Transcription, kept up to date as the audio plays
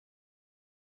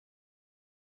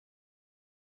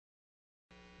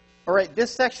All right,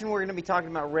 this section we're going to be talking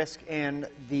about risk and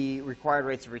the required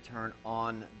rates of return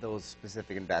on those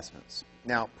specific investments.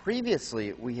 Now,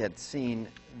 previously we had seen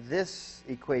this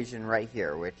equation right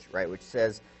here, which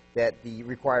says that the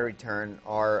required return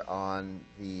R on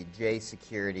the J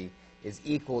security is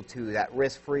equal to that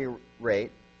risk-free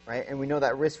rate, right? And we know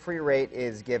that risk-free rate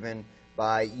is given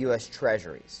by U.S.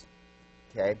 Treasuries.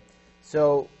 Okay,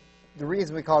 so the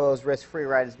reason we call those risk-free,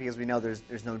 right, is because we know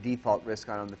there's no default risk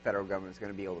on them. The federal government is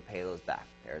going to be able to pay those back.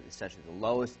 They're essentially the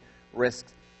lowest risk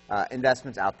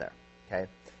investments out there. Okay,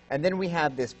 and then we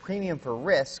have this premium for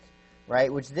risk,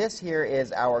 right, which this here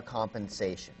is our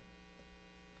compensation.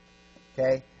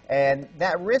 Okay, and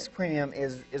that risk premium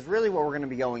is really what we're going to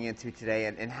be going into today,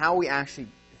 and how we actually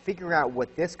figure out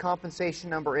what this compensation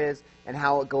number is and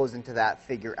how it goes into that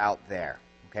figure out there.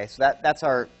 Okay, so that's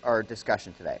our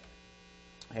discussion today.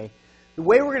 Okay. The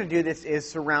way we're going to do this is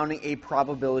surrounding a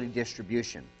probability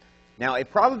distribution. Now, a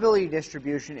probability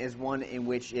distribution is one in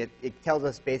which it tells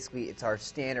us basically it's our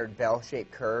standard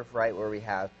bell-shaped curve, right, where we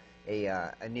have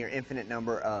a near infinite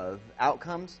number of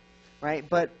outcomes, right?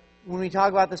 But when we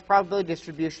talk about this probability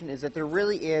distribution is that there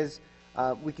really is,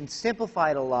 we can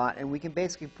simplify it a lot, and we can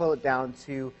basically pull it down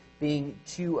to being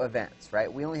two events,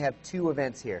 right? We only have two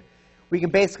events here. We can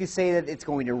basically say that it's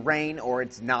going to rain or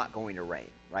it's not going to rain,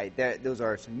 right? Those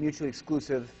are some mutually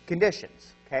exclusive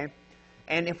conditions, okay?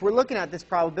 And if we're looking at this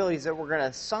probability, is that we're going to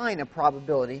assign a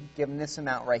probability, given this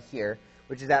amount right here,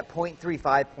 which is at 0.35,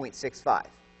 0.65. Of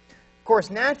course,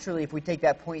 naturally, if we take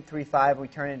that 0.35 and we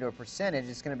turn it into a percentage,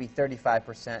 it's going to be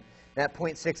 35%. That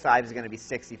 0.65 is going to be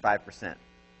 65%.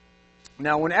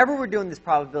 Now, whenever we're doing this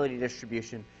probability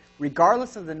distribution,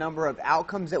 regardless of the number of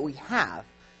outcomes that we have,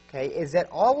 okay, is that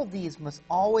all of these must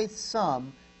always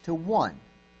sum to 1.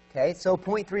 Okay, so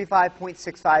 0.35,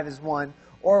 0.65 is 1,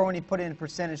 or when you put it in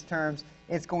percentage terms,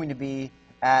 it's going to be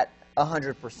at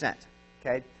 100%.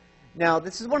 Okay, now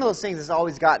this is one of those things that's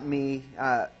always gotten me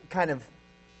kind of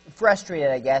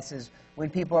frustrated, I guess, is when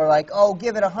people are like, oh,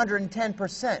 give it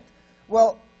 110%.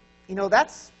 Well, you know,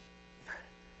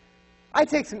 I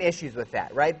take some issues with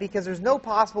that, right? Because there's no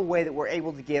possible way that we're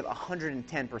able to give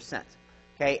 110%.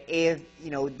 Okay, if, you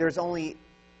know, there's only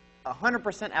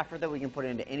 100% effort that we can put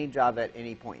into any job at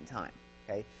any point in time.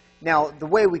 Okay, now the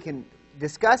way we can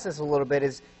discuss this a little bit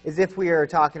is if we are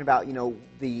talking about, you know,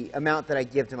 the amount that I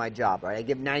give to my job, right? I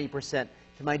give 90%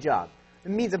 to my job. It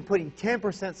means I'm putting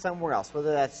 10% somewhere else,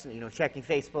 whether that's, you know, checking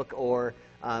Facebook or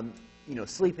you know,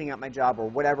 sleeping at my job or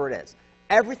whatever it is.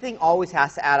 Everything always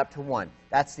has to add up to 1.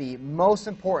 That's the most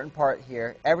important part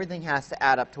here. Everything has to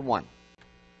add up to 1.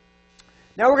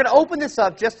 Now we're going to open this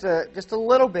up just a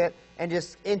little bit and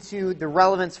just into the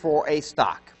relevance for a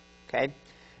stock. Okay.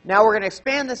 Now we're going to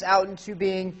expand this out into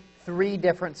being 3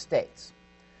 different states.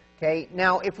 Okay.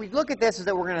 Now if we look at this, is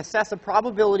that we're going to assess a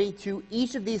probability to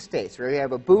each of these states. Where we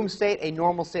have a boom state, a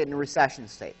normal state, and a recession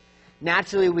state.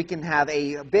 Naturally, we can have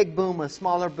a big boom, a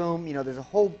smaller boom. You know, there's a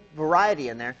whole variety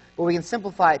in there, but we can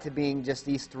simplify it to being just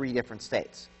these 3 different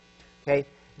states. Okay.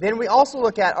 Then we also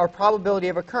look at our probability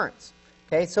of occurrence.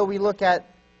 Okay, so we look at,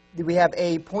 we have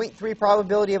a 0.3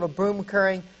 probability of a boom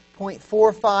occurring,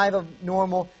 0.45 of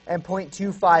normal, and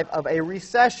 0.25 of a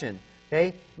recession.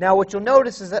 Okay, now what you'll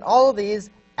notice is that all of these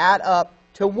add up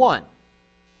to 1.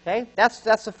 Okay, that's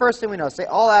the first thing we notice. They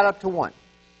all add up to 1.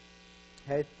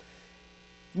 Okay,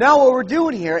 now what we're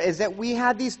doing here is that we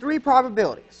have these 3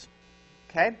 probabilities.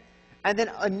 Okay, and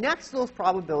then next to those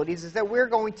probabilities is that we're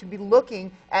going to be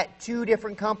looking at 2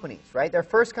 different companies, right? Their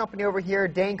first company over here,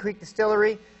 DeHan Creek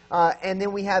Distillery, and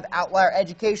then we have Outlier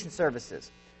Education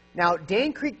Services. Now,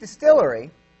 DeHan Creek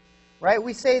Distillery, right,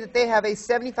 we say that they have a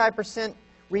 75%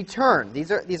 return.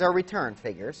 These are return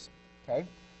figures, okay?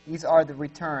 These are the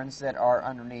returns that are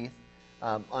underneath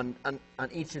on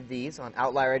each of these, on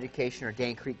Outlier Education or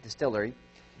DeHan Creek Distillery.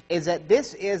 Is that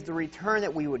this is the return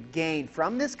that we would gain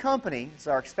from this company,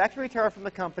 so our expected return from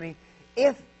the company,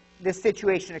 if this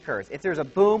situation occurs. If there's a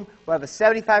boom, we'll have a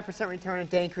 75% return in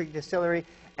DeHan Creek Distillery,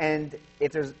 and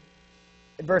if there's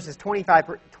versus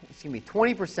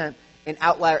 20% in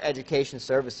Outlier Education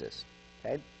Services.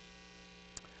 Okay.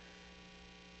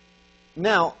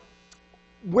 Now,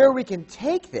 where we can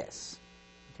take this,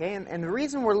 okay, and the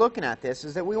reason we're looking at this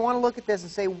is that we want to look at this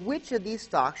and say which of these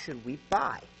stocks should we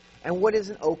buy. And what is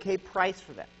an okay price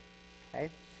for them? Okay,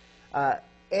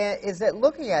 is that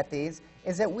looking at these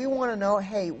is that we want to know,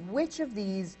 hey, which of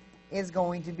these is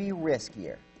going to be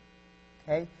riskier?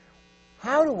 Okay,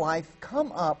 how do I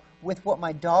come up with what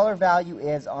my dollar value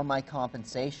is on my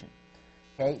compensation?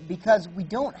 Okay, because we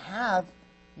don't have,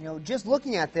 you know, just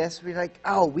looking at this, we're like,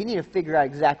 oh, we need to figure out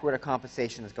exactly what our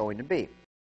compensation is going to be.